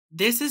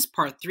This is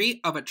part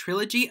 3 of a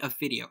trilogy of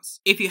videos.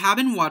 If you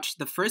haven't watched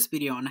the first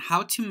video on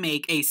how to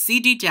make a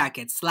CD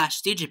jacket /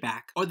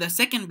 digipack, or the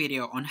second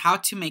video on how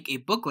to make a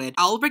booklet,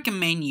 I'll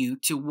recommend you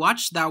to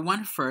watch that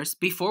one first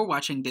before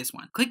watching this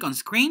one. Click on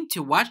screen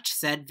to watch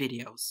said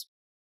videos.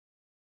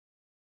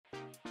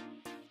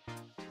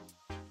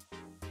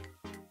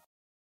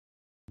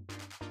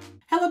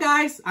 Hello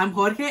guys, I'm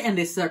Jorge and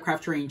this is our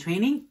craft drawing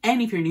training,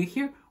 and if you're new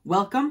here,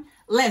 welcome.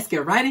 Let's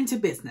get right into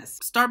business.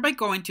 Start by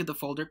going to the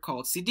folder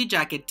called CD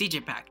Jacket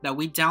Digipack that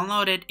we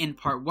downloaded in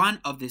part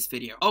 1 of this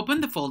video. Open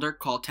the folder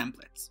called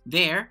Templates.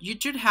 There, you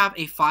should have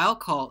a file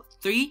called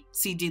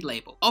 3CD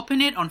Label.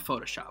 Open it on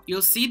Photoshop.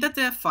 You'll see that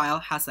the file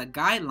has a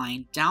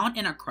guideline down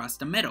and across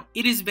the middle.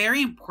 It is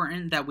very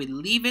important that we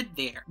leave it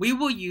there. We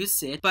will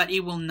use it, but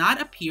it will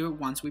not appear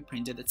once we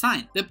print the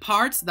design. The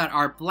parts that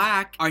are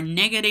black are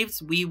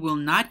negatives we will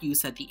not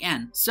use at the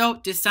end. So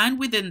design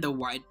within the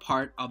white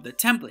part of the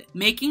template,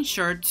 making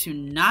sure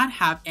to not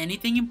have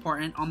anything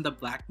important on the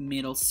black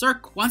middle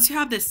circle. Once you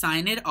have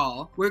designed it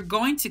all, we're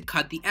going to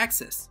cut the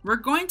excess. We're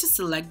going to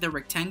select the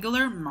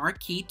rectangular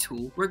marquee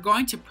tool. We're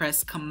going to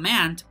press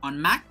Command on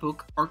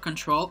MacBook or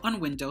Control on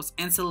Windows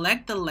and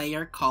select the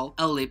layer called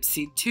Ellipse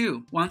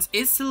 2. Once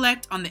it's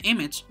selected on the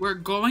image, we're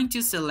going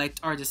to select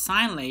our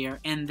design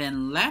layer and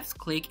then left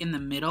click in the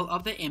middle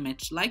of the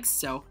image like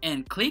so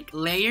and click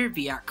Layer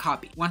via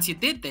Copy. Once you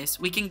did this,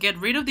 we can get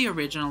rid of the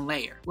original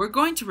layer. We're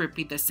going to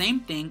repeat the same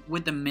thing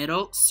with the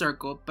middle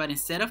circle, but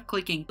instead of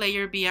clicking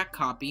Layer via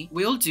Copy,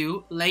 we'll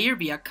do Layer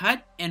via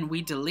Cut and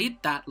we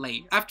delete that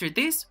layer. After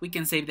this, we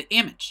can save the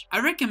image. I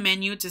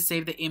recommend you to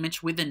save the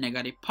image with the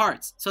negative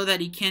parts so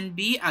that it can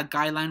be a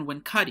guideline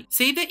when cutting.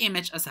 Save the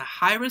image as a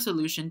high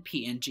resolution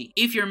PNG.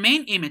 If your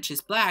main image is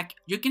black,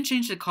 you can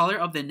change the color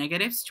of the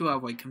negatives to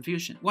avoid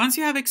confusion. Once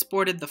you have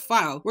exported the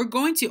file, we're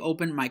going to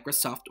open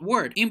Microsoft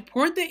Word.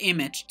 Import the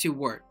image to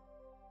Word.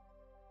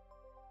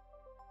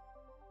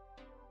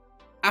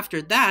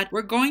 After that,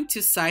 we're going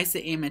to size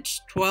the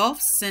image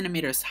 12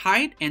 centimeters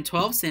height and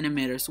 12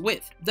 centimeters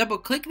width. Double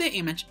click the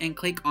image and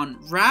click on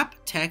Wrap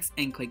Text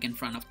and click in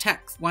front of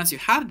text. Once you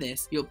have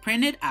this, you'll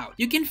print it out.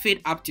 You can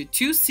fit up to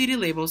 2 CD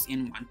labels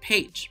in one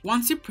page.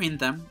 Once you print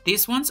them,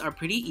 these ones are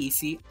pretty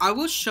easy. I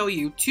will show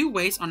you 2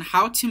 ways on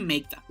how to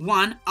make them.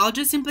 One, I'll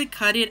just simply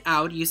cut it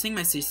out using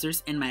my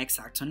scissors and my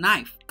X-Acto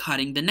knife,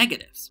 cutting the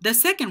negatives. The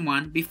second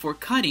one, before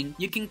cutting,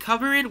 you can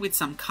cover it with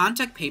some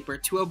contact paper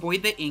to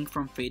avoid the ink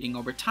from fading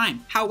over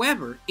time.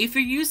 However, if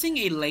you're using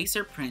a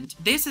laser print,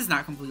 this is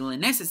not completely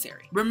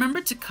necessary.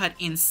 Remember to cut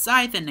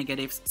inside the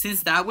negatives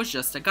since that was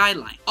just a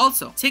guideline.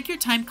 Also, take your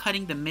time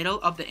cutting the middle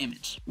of the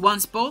image.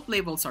 Once both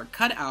labels are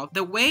cut out,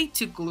 the way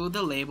to glue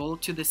the label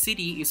to the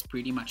CD is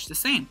pretty much the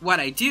same. What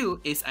I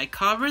do is I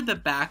cover the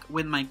back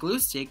with my glue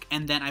stick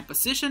and then I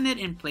position it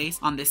in place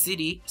on the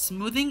CD,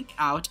 smoothing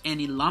out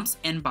any lumps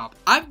and bubbles.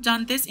 I've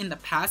done this in the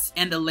past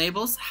and the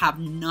labels have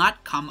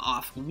not come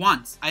off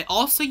once. I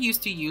also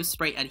used to use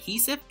spray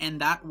adhesive and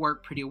that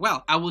worked pretty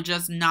well. I will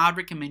just not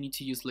recommend you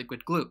to use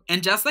liquid glue.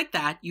 And just like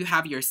that, you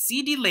have your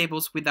CD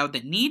labels without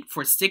the need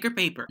for sticker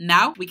paper.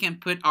 Now we can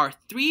put our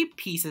 3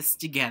 pieces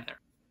together.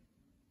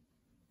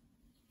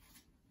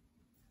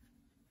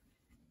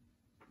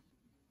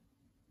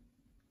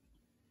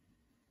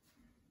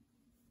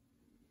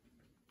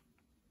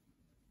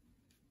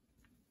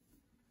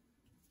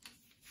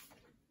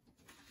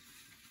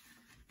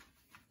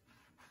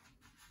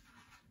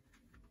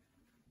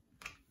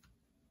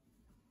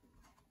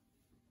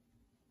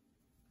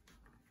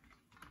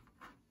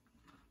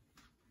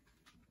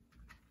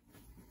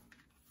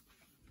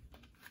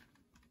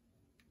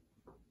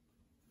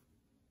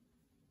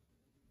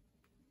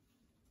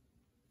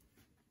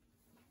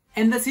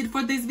 And that's it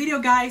for this video,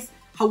 guys.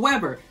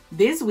 However,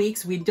 this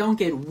week's we don't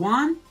get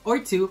 1 or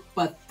 2,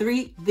 but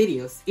 3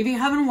 videos. If you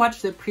haven't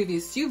watched the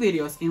previous 2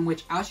 videos in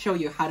which I'll show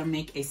you how to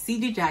make a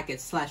CD jacket /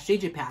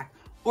 digipack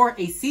or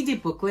a CD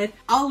booklet,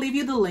 I'll leave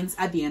you the links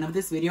at the end of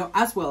this video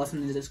as well as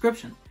in the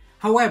description.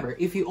 However,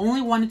 if you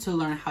only wanted to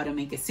learn how to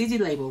make a CD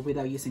label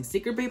without using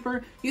sticker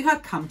paper, you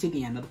have come to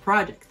the end of the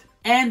project.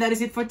 And that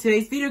is it for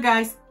today's video,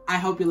 guys. I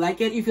hope you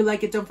like it. If you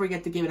like it, don't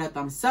forget to give it a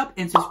thumbs up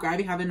and subscribe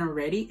if you haven't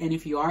already. And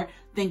if you are,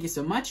 thank you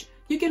so much.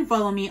 You can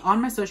follow me on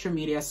my social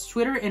medias,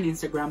 Twitter and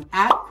Instagram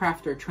at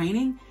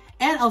craftertraining.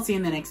 And I'll see you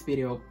in the next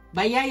video.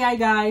 Bye,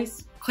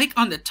 guys. Click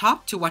on the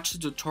top to watch the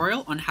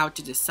tutorial on how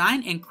to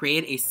design and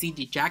create a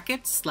CD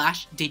jacket /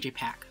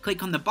 digipack.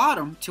 Click on the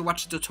bottom to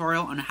watch the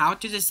tutorial on how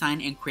to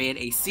design and create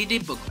a CD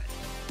booklet.